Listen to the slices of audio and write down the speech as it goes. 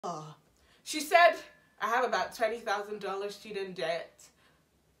Oh. She said, I have about $20,000 student debt,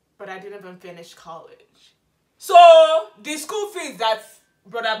 but I didn't even finish college. So, the school fees that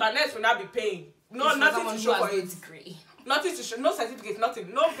Brother Barnett will not be paying. No, it's nothing to show for it. Degree. Nothing to show, no certificate,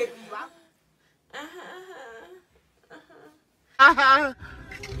 nothing. No paper.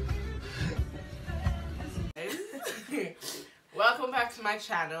 Welcome back to my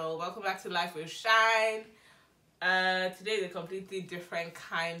channel. Welcome back to Life Will Shine. Today is a completely different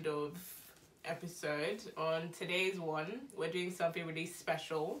kind of episode. On today's one, we're doing something really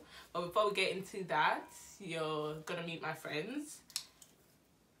special. But before we get into that, you're gonna meet my friends.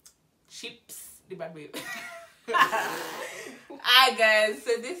 Chips, the baby. Hi guys,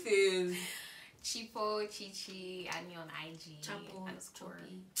 so this is Chipo, Chichi, and me on IG. Chipo,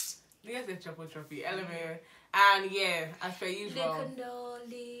 yes, it's Chipo Trophy, LMA. And yeah, as per usual,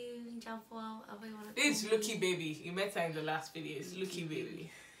 this is Lucky Baby. You met her in the last video. It's Lucky Baby.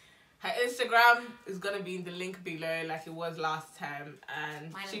 Her Instagram is gonna be in the link below, like it was last time,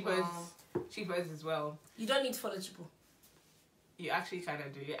 and Chipo's as well. You don't need to follow Chipo. You actually kind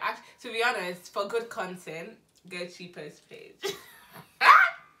of do. To be honest, for good content, go Chipo's page.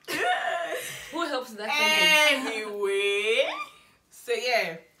 Who helps that content? Anyway, so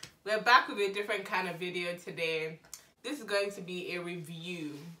yeah, we're back with a different kind of video today. This is going to be a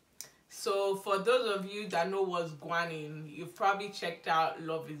review. So for those of you that know what's going on, you've probably checked out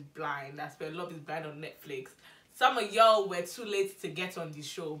Love is Blind. That's where Love is Blind on Netflix. Some of y'all were too late to get on the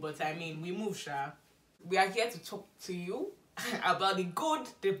show, but I mean, we move, sha. We are here to talk to you about the good,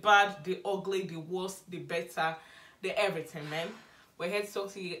 the bad, the ugly, the worst, the better, the everything, man. We're here to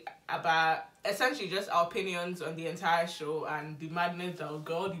talk to you about essentially just our opinions on the entire show and the madness that will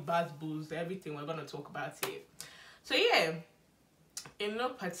go, all the bad bulls, everything we're going to talk about here. So yeah, in no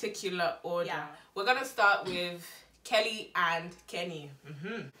particular order, we're going to start with Kelly and Kenny.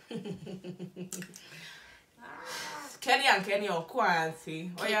 Kelly and Kenny on Kwanzi.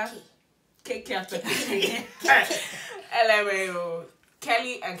 Oh yeah? KK after KK. LMAO.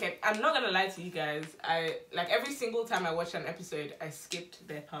 Kelly and Kenny. I'm not gonna lie to you guys. I like every single time I watch an episode, I skipped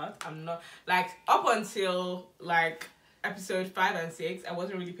their part. I'm not like up until like episode 5 and 6. I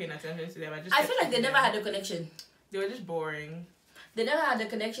wasn't really paying attention to them. I feel like they never had a connection. They were just boring. They never had a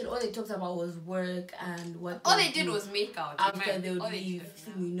connection. All they talked about was work and what. All they did was make out. After they would leave,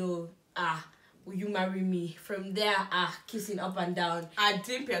 you know, will you marry me? From there, kissing up and down. I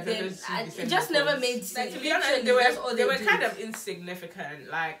didn't pay attention to it just never made sense. Like, to be honest, they were kind of insignificant.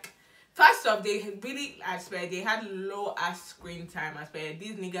 Like, first off, they really, I swear, they had low ass screen time. I swear,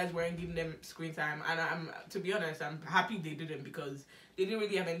 these niggas weren't giving them screen time, and to be honest, I'm happy they didn't because they didn't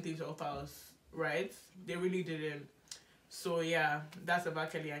really have anything to offer us, right? They really didn't. So yeah, that's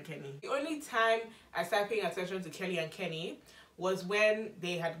about Kelly and Kenny. The only time I started paying attention to Kelly and Kenny was when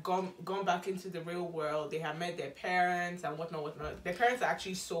they had gone back into the real world. They had met their parents and whatnot. Their parents are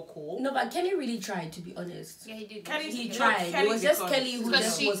actually so cool. No, but Kenny really tried, to be honest. Yeah, he did. He tried. It was just Kelly who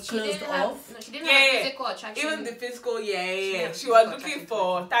just was closed off. No, she didn't have physical attraction. Even the physical, She was looking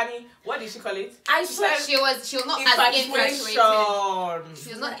for Tani. What did she call it? I swear she was not as infatuated. She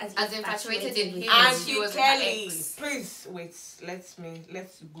was not as infatuated in him. And she was Kelly. Please wait. Let's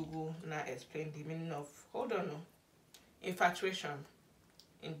Google now. Explain the meaning of. Hold on. No. Infatuation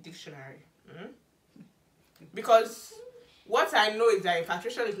in dictionary. Because what I know is that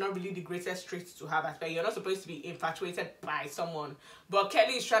infatuation is not really the greatest trait to have. As well, you're not supposed to be infatuated by someone, but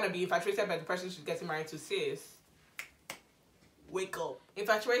Kelly is trying to be infatuated by the person she's getting married to. Sis, wake up.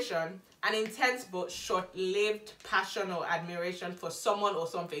 Infatuation, an intense but short-lived passion or admiration for someone or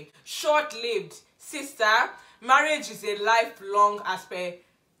something. Short-lived, sister. Marriage is a lifelong aspect.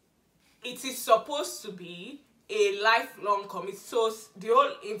 It is supposed to be a lifelong commitment. So the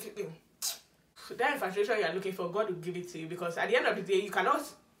whole that infatuation you are looking for, God will give it to you, because at the end of the day, you cannot.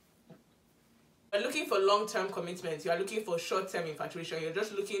 You're looking for long-term commitment. You are looking for short-term infatuation. You're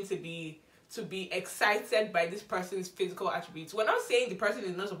just looking to be excited by this person's physical attributes. We're not saying the person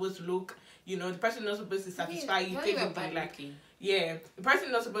is not supposed to look. The person is not supposed to satisfy you. Yeah, the person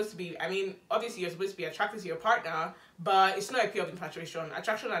is not supposed to be. I mean, obviously, you're supposed to be attracted to your partner, but it's not a pure infatuation.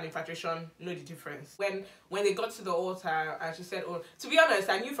 Attraction and infatuation know the difference. When they got to the altar and she said, "Oh," to be honest,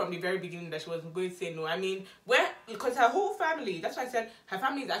 I knew from the very beginning that she wasn't going to say no. I mean, because her whole family. That's why I said her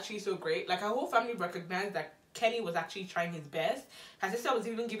family is actually so great. Like, her whole family recognized that Kenny was actually trying his best. Her sister was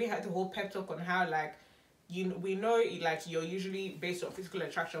even giving her the whole pep talk on how, like, we know, like, you're usually based on physical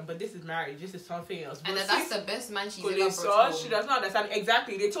attraction, but this is marriage. This is something else. And that's the best man she's ever brought home. She does not understand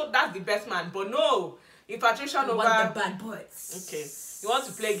exactly. They thought that's the best man, but no, infatuation over the bad boys. Okay, You want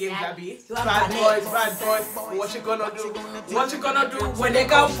to play games, Abby? You are Bad bad boys. What you gonna do? What you gonna do when they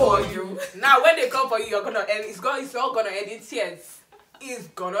come for you? Now, when they come for you, you're gonna end. It's all gonna end in tears. It's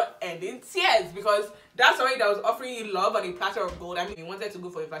gonna end in tears because that's somebody that was offering you love on a platter of gold. I mean, you wanted to go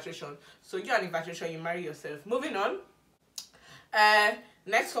for infatuation, so you're an infatuation. You marry yourself. Moving on.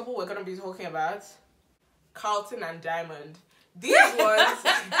 Next couple we're gonna be talking about Carlton and Diamond. These ones,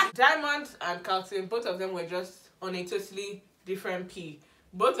 Diamond and Carlton, both of them were just on a totally different P.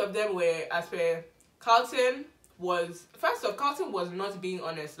 Both of them were, as per Carlton was, first off, Carlton was not being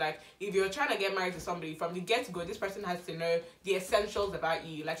honest. Like, if you're trying to get married to somebody, from the get-go, this person has to know the essentials about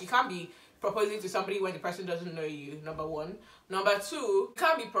you. Like, you can't be proposing to somebody when the person doesn't know you, number one. Number two, you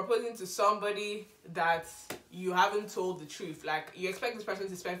can't be proposing to somebody that you haven't told the truth. Like, you expect this person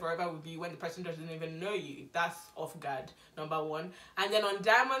to spend forever with you when the person doesn't even know you. That's off guard, number one. And then on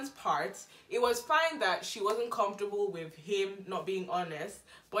Diamond's part, it was fine that she wasn't comfortable with him not being honest,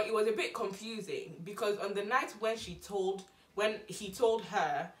 but it was a bit confusing because on the night when he told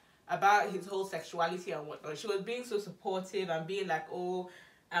her about his whole sexuality and whatnot, she was being so supportive and being like, oh,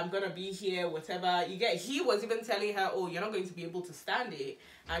 I'm gonna be here, whatever. He was even telling her, oh, you're not going to be able to stand it.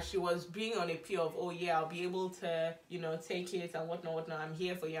 And she was being on a pure of, oh yeah, I'll be able to, take it and whatnot. I'm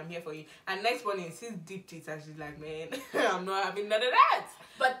here for you. And next morning, she's deep it and she's like, man, I'm not having none of that.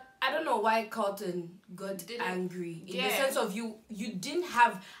 But I don't know why Carlton got angry. In the sense of you didn't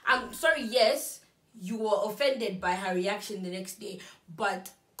have, I'm sorry, yes, you were offended by her reaction the next day.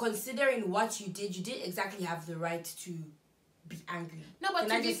 But considering what you did exactly have the right to be angry. No, but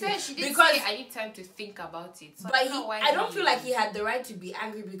to be fair, she did say I need time to think about it. So but I don't feel like he had the right to be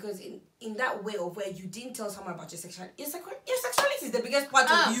angry because in that way of where you didn't tell someone about your sexuality. Your sexuality is the biggest part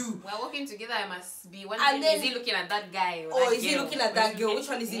of you. We're working together. I must be. Is he looking at that guy? Or is he looking at that girl? Which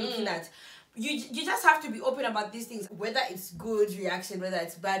one is he looking at? You just have to be open about these things. Whether it's good reaction, whether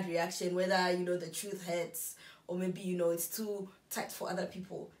it's bad reaction, whether the truth hurts, or maybe it's too tight for other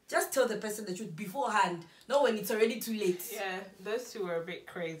people. Just tell the person the truth beforehand, not when it's already too late. Yeah, those two were a bit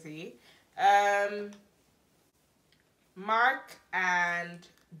crazy. Mark and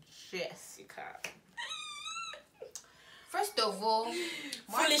Jessica. First of all,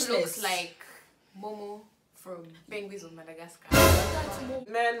 Mark looks like Momo from Penguins of Madagascar.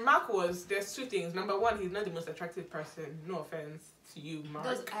 Man, there's two things. Number one, he's not the most attractive person. No offense to you, Mark.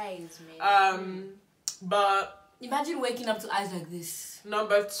 Those eyes, man. But imagine waking up to eyes like this.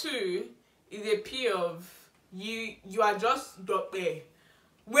 Number two is a P of you are just there.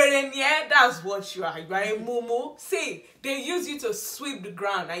 Wherein, yeah, that's what you are. You are a mumu. See, they use you to sweep the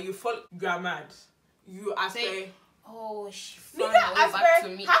ground and you are mad. You are saying, oh, she found her way back to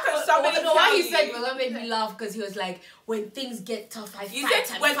me. How can somebody why he said that made me laugh because he was like, when things get tough, I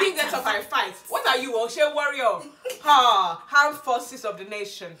fight. When things get tough, I fight. What are you, Oshe warrior? Armed forces of the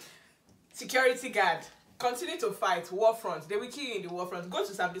nation. Security guard. Continue to fight. War front. They will kill you in the war front. Go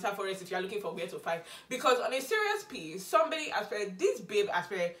to Sambisa Forest if you are looking for where to fight. Because on a serious piece, somebody this babe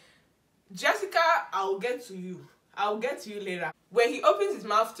Jessica, I'll get to you. I'll get to you later. When he opens his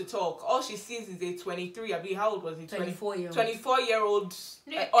mouth to talk, all she sees is a 23. I mean, how old was he? 24-year-old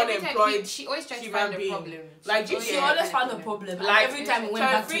unemployed. She always tries to find a problem. Like she always found a problem. Like every time we went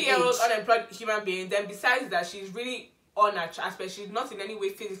back to 23-year-old unemployed human being. Then besides that, she's really unattached. She's not in any way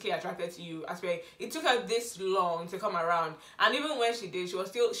physically attracted to you. It took her this long to come around, and even when she did,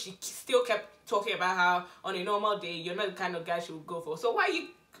 she still kept talking about how on a normal day you're not the kind of guy she would go for. So why are you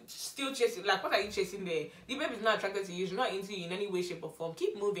still chasing? Like, what are you chasing there? The baby is not attracted to you. She's not into you in any way, shape, or form.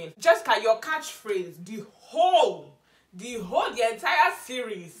 Keep moving. Jessica, your catchphrase, the entire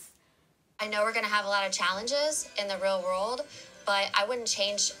series. I know we're gonna have a lot of challenges in the real world, but I wouldn't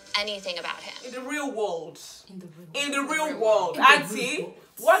change anything about him. In the real world. Auntie,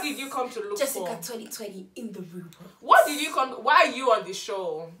 what did you come to look Jessica for? Jessica 2020 in the real world. What did you come? Why are you on the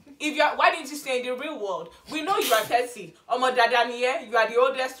show? Why didn't you stay in the real world? We know you are 30. Omo Dadaniye, you are the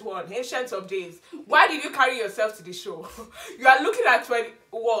oldest one, ancient of days. Why did you carry yourself to the show? You are looking at 20.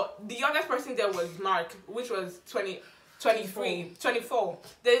 What? The youngest person there was Mark, which was 24.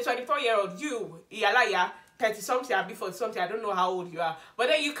 The 24-year-old, you, Iyalaya, 30-something, or before something, I don't know how old you are. But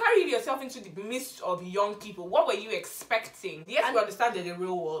then you carried yourself into the midst of young people. What were you expecting? Yes, we understand there's a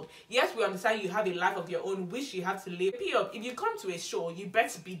real world. Yes, we understand you have a life of your own, which you have to live. If you come to a show, you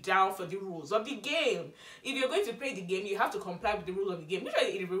better be down for the rules of the game. If you're going to play the game, you have to comply with the rules of the game. Which are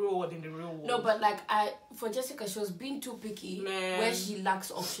in the real world, No, but for Jessica, she was being too picky where she lacks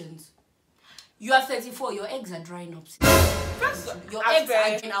options. You are 34, your eggs are drying up. Your eggs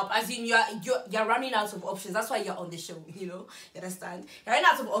are drying up, as in you're running out of options. That's why you're on the show, you understand? You're running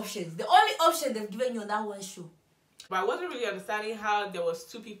out of options. The only option they've given you on that one show But I wasn't really understanding how there was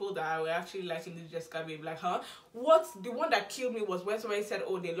two people that were actually liking this Jessica babe. Like, huh? What? The one that killed me was when somebody said,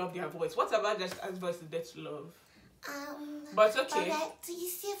 oh, they love their voice. What about Jessica's voice is there to love? But okay. But, do you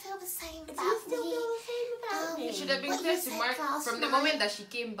still feel the same about me? You should have been clear to Mark from the moment that she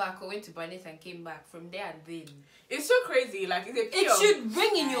came back or went to Barnett and came back. From there and then. It's so crazy. Like, it's a It should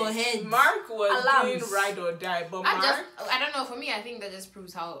ring in your head. Mark was Alarms. doing ride or die, but I don't know. For me, I think that just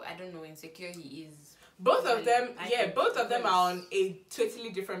proves how, I don't know, insecure he is. Both of them are on a totally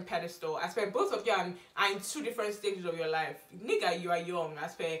different pedestal. I swear, both of you are in two different stages of your life. Nigga, you are young. I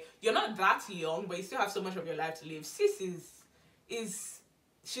swear, you're not that young, but you still have so much of your life to live. Sis she's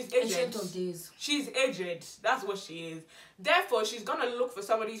aged. Ancient of days. She's aged. That's what she is. Therefore, she's gonna look for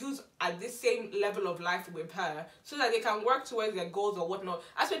somebody who's at the same level of life with her, so that they can work towards their goals or whatnot.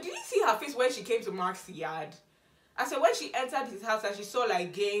 I swear, did you see her face when she came to Mark's yard? I said, when she entered his house and she saw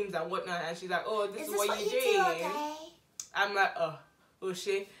like games and whatnot, and she's like, oh, this is what you're doing. Okay? I'm like, oh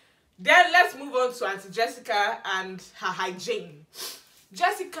shit. Then let's move on to Auntie Jessica and her hygiene.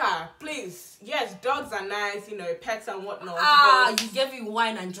 Jessica, please. Yes, dogs are nice, pets and whatnot. You gave me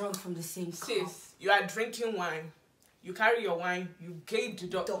wine and drunk from the same cup. Sis, you are drinking wine. You carry your wine. You gave the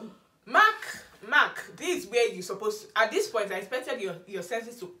dog. Mark, this is where you're supposed to... At this point, I expected your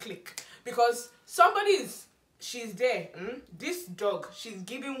senses to click. Because she's there. This dog, she's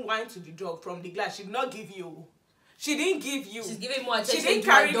giving wine to the dog from the glass. She did not give you. She didn't give you. She's giving more attention. She didn't to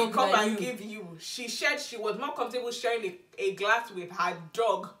carry her the cup and you. give you. She was more comfortable sharing a glass with her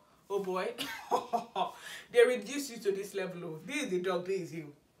dog. Oh boy. They reduced you to this level. This is the dog, this is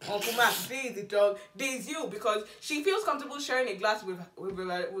you. Uncle Mark, this is the dog, this is you. Because she feels comfortable sharing a glass with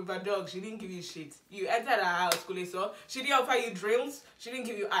her dog. She didn't give you shit. You entered her house, so she didn't offer you drills. She didn't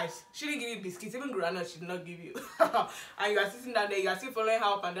give you ice. She didn't give you biscuits. Even granola she did not give you. And you are sitting down there, you are still following her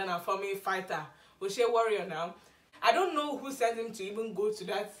up and down and forming fighter. Was she a warrior now? I don't know who sent him to even go to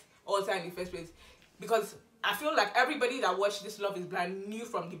that altar in the first place. Because I feel like everybody that watched this Love is Blind knew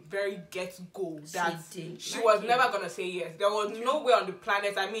from the very get-go that she was never going to say yes. There was no way on the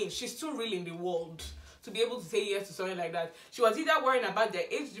planet. I mean, she's too real in the world to be able to say yes to something like that. She was either worrying about their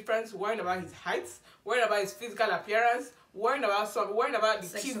age difference, worrying about his height, worrying about his physical appearance, worrying about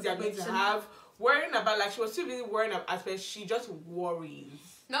the kids they're going to have, worrying about, like, she was too busy worrying about aspects. She just worries.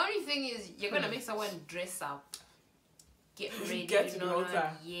 The only thing is, you're going to make someone dress up, get ready, get to the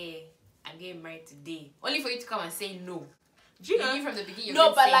altar. Yeah, I'm getting married today. Only for you to come and say no. Do you know? From the beginning,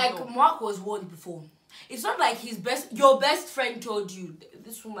 No, but like no. Mark was warned before. It's not like your best friend told you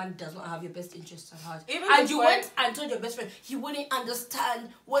this woman does not have your best interest at heart. And you went and told your best friend he wouldn't understand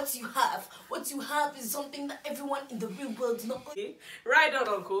what you have. What you have is something that everyone in the real world is not. Right on,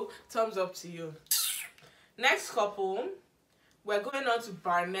 Uncle. Thumbs up to you. Next couple. We're going on to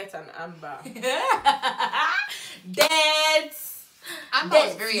Barnett and Amber. Death. Amber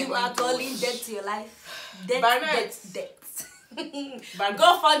was very you are calling death to your life. Death, Barnett. Death.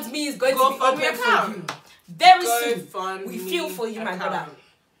 GoFundMe is going to be open for you. Very soon. We feel for you, my brother.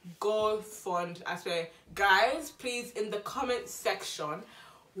 GoFund. I swear. Guys, please, in the comment section,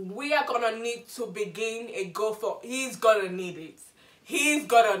 we are going to need to begin a GoFund. He's going to need it. He's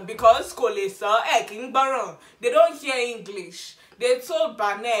gonna, because they don't hear English. They told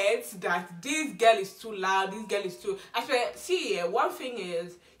Barnett that this girl is too loud, this girl is too... Actually, see, one thing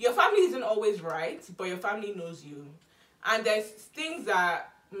is, your family isn't always right, but your family knows you. And there's things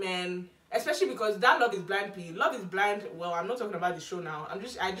that, man, especially because that Love is Blind plea. Love is Blind, well, I'm not talking about the show now.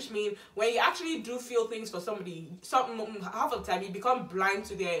 I just mean, when you actually do feel things for somebody, half of the time you become blind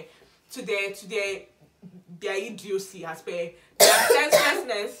to their idiocy, as per their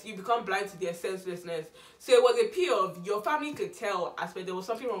senselessness. You become blind to their senselessness. So it was a plea of your family could tell, as per there was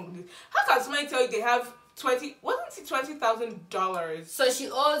something wrong with this. How can somebody tell you they have $20,000? So she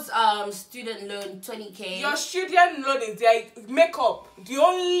owes student loan $20,000. Your student loan is their makeup. The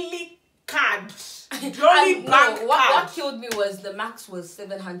only card. The only bank card. What killed me was the max was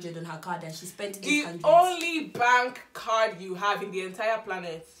 $700 on her card and she spent $800. The only bank card you have in the entire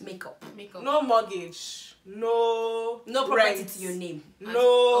planet. Makeup. No mortgage. No property rent, to your name.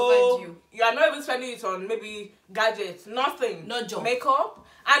 No. You are not even spending it on maybe gadgets. Nothing. No job. Makeup.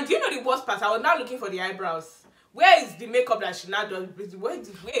 And do you know the worst part? I was now looking for the eyebrows. Where is the makeup that she now does? Where is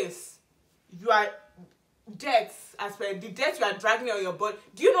the waist? You are debts, as per the debt you are dragging on your body.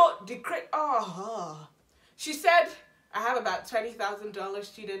 Do you know the She said, I have about $20,000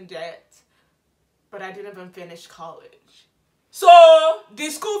 student debt, but I didn't even finish college. So the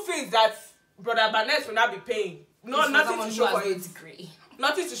school fees that Brother Barnett will not be paying. No, nothing to show for it. Degree.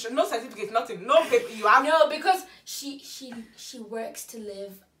 Nothing to show. No certificate. Nothing. No paper. You have no, because she works to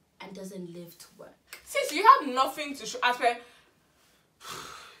live and doesn't live to work. Since you have nothing to show, as per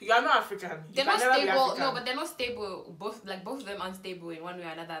you are not African. They're not stable. No, but they're not stable. Both of them unstable in one way or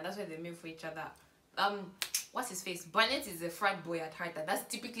another. That's why they made for each other. What's his face? Barnett is a frat boy at heart. That's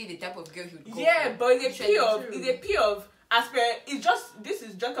typically the type of girl he would go for. But it's a pure of as per. This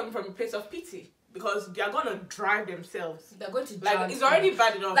is just coming from a place of pity. Because they are gonna drive themselves. They're going to like it's already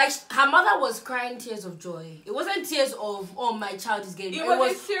bad enough. Like her mother was crying tears of joy. It wasn't tears of my child is getting. It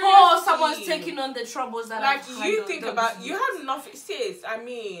was someone's taking on the troubles that like you think about. You have nothing. Sis, I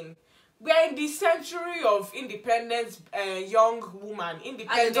mean, we are in the century of independence. Young woman,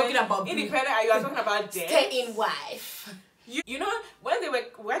 independent. And you're talking about independent. And you are talking about death. Stay-in wife. You know when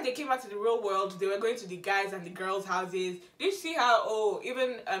they came out to the real world, they were going to the guys and the girls' houses. Did you see how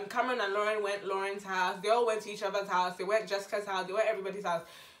even Cameron and Lauren went Lauren's house? They all went to each other's house. They went Jessica's house. They went everybody's house.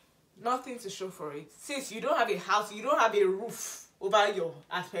 Nothing to show for it. Since you don't have a house, you don't have a roof over your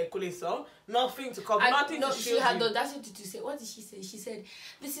aspect, so nothing to cover, nothing to show. She had the audacity to say. What did she say? She said,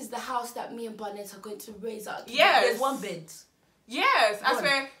 "This is the house that me and Barnett are going to raise our kids." Yes, there's one bed. Yes, I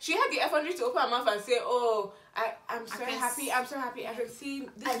swear she had the effrontery to open her mouth and say, "Oh, I'm so happy. I'm so happy. I can see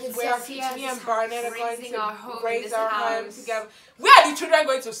this is where me and Barnett are going to raise our home together. Where are the children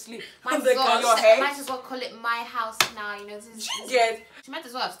going to sleep? Might as well call it my house now. You know, she might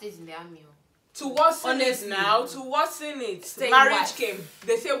as well have stayed in the army. To worsen it now, to worsen it, marriage came.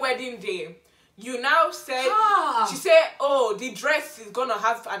 They say wedding day. You now said she said, "Oh, the dress is gonna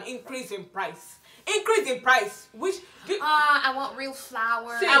have an increase in price." Increase in price, which I want real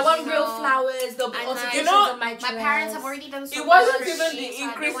flowers. I want real flowers. There'll be alterations on my dress. My parents have already done so much. It wasn't even the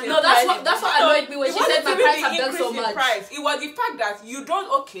increase in price. No, that's what annoyed me when she said my parents have done so much. It was the fact that you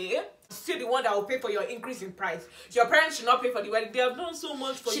don't still the one that will pay for your increase in price. Your parents should not pay for the wedding. They have done so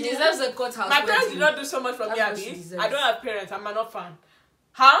much for you. She deserves a courthouse. My parents did not do so much for me, Abby. I don't have parents. I'm not fan.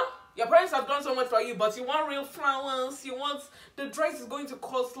 Huh? Your parents have done so much for you, but you want real flowers. You want the dress is going to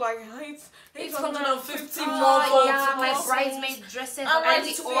cost like $850 more. Yeah, my bridesmaid dresses. I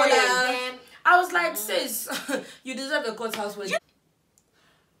ordered them. I was like, sis, you deserve a courthouse wedding.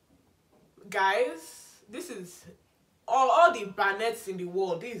 Guys, this is all the Barnetts in the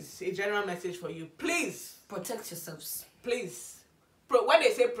world. This is a general message for you. Please protect yourselves. Please, when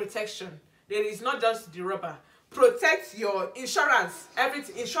they say protection, there is not just the rubber. Protect your insurance,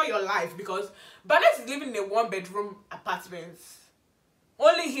 everything, insure your life, because Barnett is living in a one-bedroom apartment.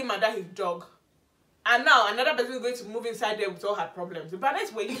 Only him and his dog. And now another person is going to move inside there with all her problems. The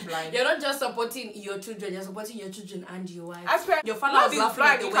Barnett were you blind? You're not just supporting your children, you're supporting your children and your wife. Your father was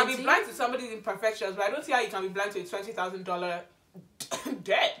blind. You can be blind to somebody's imperfections, but I don't see how you can be blind to a $20,000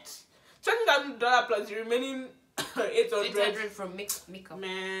 debt. $20,000 plus the remaining 800 from makeup.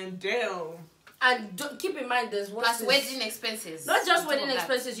 Man, damn. And keep in mind, there's one plus wedding expenses. Not just wedding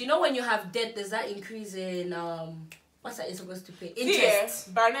expenses. You know, when you have debt, there's that increase in what's that you're supposed to pay?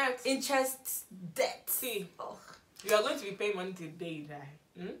 Interest. Barnett. Interest, debt. See, you are going to be paying money till the day you die.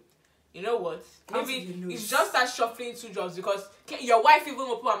 You know what? Maybe it's just that shuffling two jobs, because your wife even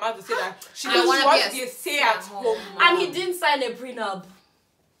opened her mouth to say that she doesn't want to be a stay-at-home mom. And he didn't sign a prenup.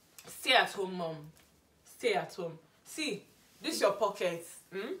 Stay-at-home mom. Stay at home. See, this is your pocket.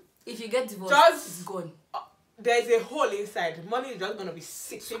 If you get divorced, it's gone. There's a hole inside. Money is just going to be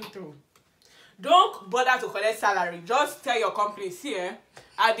sifting through. Don't bother to collect salary. Just tell your company, see,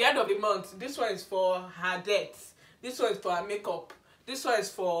 at the end of the month, this one is for her debts. This one is for her makeup. This one is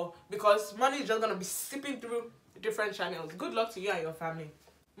for... Because money is just going to be sipping through different channels. Good luck to you and your family.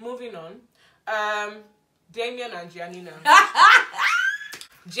 Moving on. Damien and Giannina.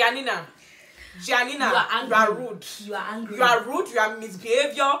 Giannina, you are rude. You are angry. You are rude. You are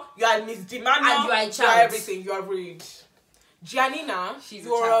misbehavior. You are misdemeanor. And you are a child. You are everything. You are rude. Giannina,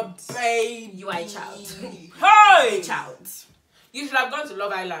 you're a baby. You are a child. Hey! A child. You should have gone to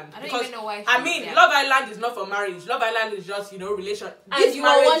Love Island. I don't even know why. Love Island is not for marriage. Love Island is just, relation. And you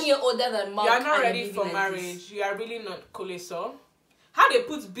are 1 year older than Mark. You are not ready for marriage. You are really not coleso. How they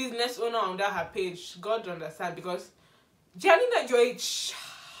put business owner under her page, God understand, because Giannina, you're a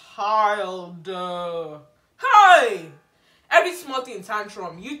child. Hey! Every small thing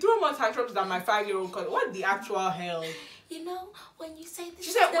tantrum. You throw more tantrums than my 5-year-old. What the actual hell? You know, when you say this,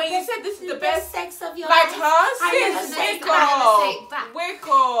 she said, when you said this is the best sex of your like life, her, sis, wake up. Wake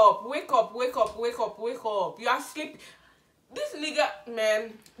up. Wake up. Wake up. Wake up. Wake up. You are sleeping. This nigga,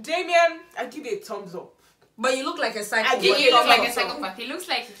 man, Damien, I give you a thumbs up. But you look like a psychopath. You look like a psychopath. He looks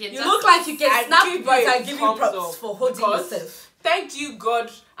like he can. You look like you can snap, but I give you props for holding yourself. Thank you, God.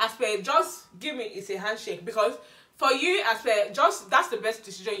 As per, just give me, it's a handshake, because For you, as per just that's the best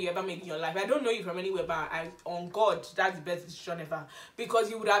decision you ever made in your life. I don't know you from anywhere, but on God, that's the best decision ever, because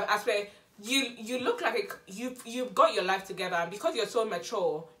you would have, as per you look like you've got your life together, and because you're so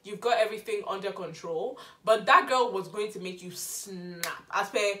mature, you've got everything under control. But that girl was going to make you snap. As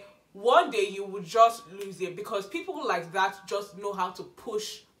per one day you would just lose it, because people like that just know how to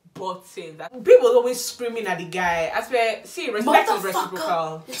push buttons. People always screaming at the guy. As per, see, respect is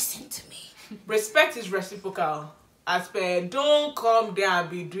reciprocal. Listen to me. Respect is reciprocal. As per, don't come there and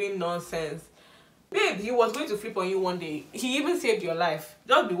be doing nonsense. Babe, he was going to flip on you one day. He even saved your life.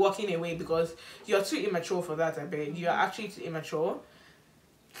 Don't be walking away because you're too immature for that, I bet. You're actually too immature.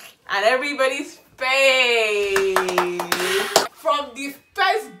 And everybody's face. From the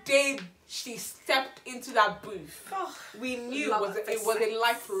first day she stepped into that booth, we knew it was a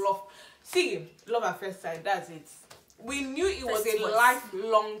lifelong. See, love at first sight, that's it. We knew it was a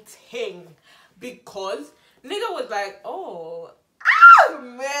lifelong thing, because nigga was like, oh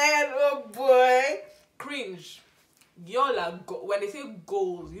man, oh boy, cringe. Y'all are when they say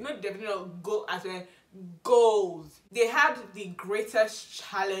goals, you know the definition of goal as in goals. They had the greatest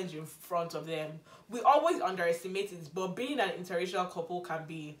challenge in front of them. We always underestimate it, but being an interracial couple can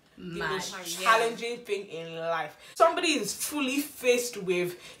be the most challenging thing in life. Somebody is fully faced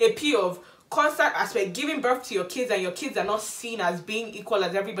with a peer of constant aspect, giving birth to your kids, and your kids are not seen as being equal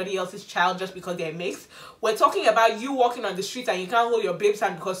as everybody else's child just because they're mixed. We're talking about you walking on the street and you can't hold your babe's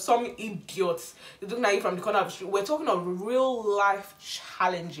hand because some idiots is looking at you from the corner of the street. We're talking of real life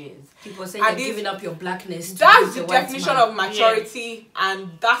challenges. People say you're giving up your blackness. That's the definition of maturity,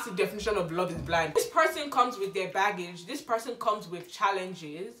 and that's the definition of love is blind. This person comes with their baggage. This person comes with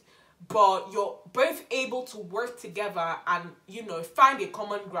challenges. But you're both able to work together and, you know, find a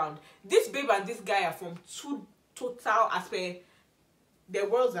common ground. This babe and this guy are from two total aspects. Their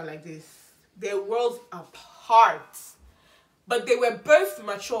worlds are like this. Their worlds apart. But they were both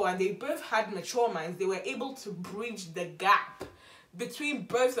mature and they both had mature minds. They were able to bridge the gap between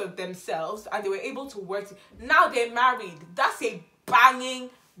both of themselves, and they were able to work. Now they're married. That's a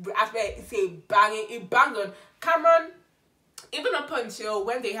banging aspect. It's a banging. It banged on Cameron. Even up until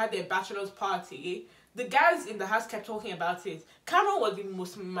when they had their bachelor's party, the guys in the house kept talking about it. Cameron was the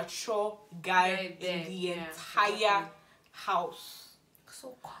most mature guy in the entire house.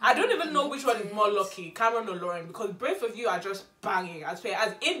 So I don't even know which one is more lucky, Cameron or Lauren, because both of you are just banging. As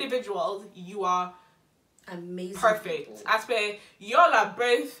individuals, you are amazing, perfect. People. As per y'all are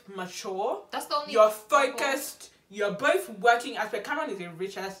both mature. That's the only. You're focused. You're both working. As per Cameron is a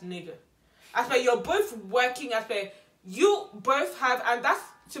rich ass nigga. As per you're both working. As per you both have, and that's,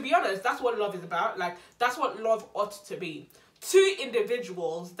 to be honest, that's what love is about. Like, that's what love ought to be. Two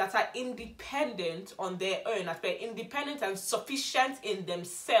individuals that are independent on their own, as per independent and sufficient in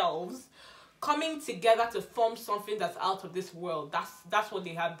themselves, coming together to form something that's out of this world. That's what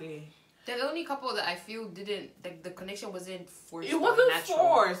they have there. They're the only couple that I feel didn't, like, the connection wasn't forced. It wasn't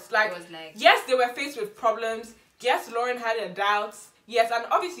forced. Like, it was like, yes, they were faced with problems. Yes, Lauren had her doubts. Yes, and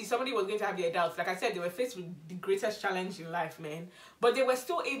obviously somebody was going to have their doubts. Like I said, they were faced with the greatest challenge in life, man. But they were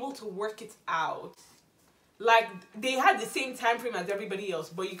still able to work it out. Like, they had the same time frame as everybody else,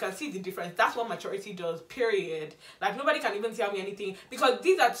 but you can see the difference. That's what maturity does, period. Like, nobody can even tell me anything, because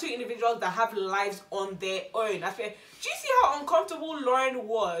these are two individuals that have lives on their own. Do you see how uncomfortable Lauren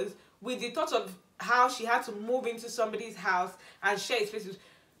was with the thought of how she had to move into somebody's house and share spaces?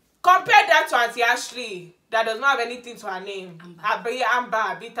 Compare that to Auntie Ashley, that does not have anything to her name.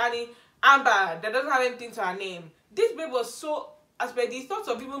 Amber, Brittany, Amber, that doesn't have anything to her name. This babe was so, as per the thoughts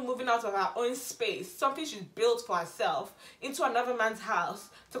of even moving out of her own space, something she's built for herself, into another man's house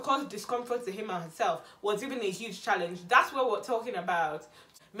to cause discomfort to him and herself, was even a huge challenge. That's what we're talking about.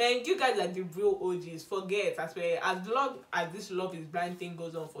 Man, you guys are the real OGs. Forget, as long as this love is blind thing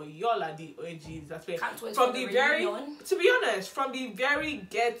goes on for you, y'all are the OGs. From the very, to be honest, from the very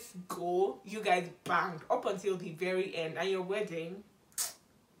get-go, you guys banged up until the very end. And your wedding,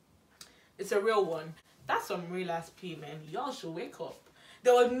 it's a real one. That's some real ass P, man. Y'all should wake up.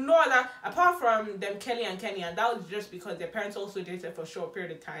 There was no other, apart from them, Kelly and Kenny, and that was just because their parents also dated for a short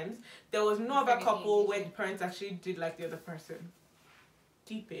period of times. There was no other couple where the parents actually did like the other person.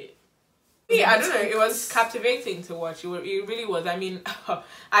 Keep it. Yeah, I don't know. It was captivating to watch. It really was. I mean,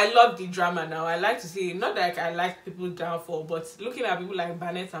 I love the drama now. I like to see, not like I like people downfall, but looking at people like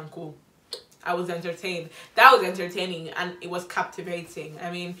Bannett and co, I was entertained. That was entertaining, and it was captivating.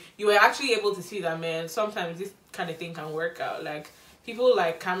 I mean, you were actually able to see that, man, sometimes this kind of thing can work out. Like, people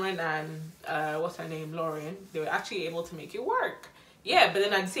like Cameron and, what's her name, Lauren, they were actually able to make it work. yeah, but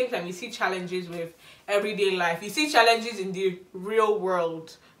then at the same time, you see challenges with everyday life. You see challenges in the real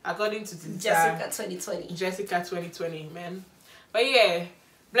world, according to Jessica 2020. Jessica 2020, man. But yeah,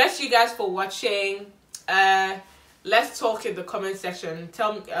 bless you guys for watching. Let's talk in the comment section.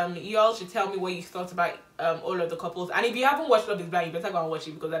 Tell me, you all should tell me what you thought about all of the couples. And if you haven't watched Love Is Blind, you better go and watch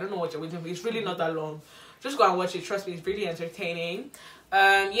it, because I don't know what you're waiting for. It's really not that long. Just go and watch it. Trust me, it's really entertaining.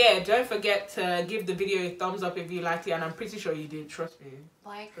 Yeah, don't forget to give the video a thumbs up if you liked it, and I'm pretty sure you did. Trust me.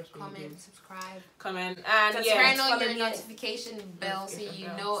 Like, comment, subscribe, comment, and turn on your notification bell so you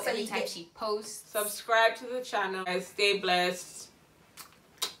know every time she posts. Subscribe to the channel. And stay blessed.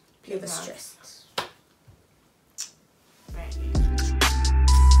 Never stressed. Right.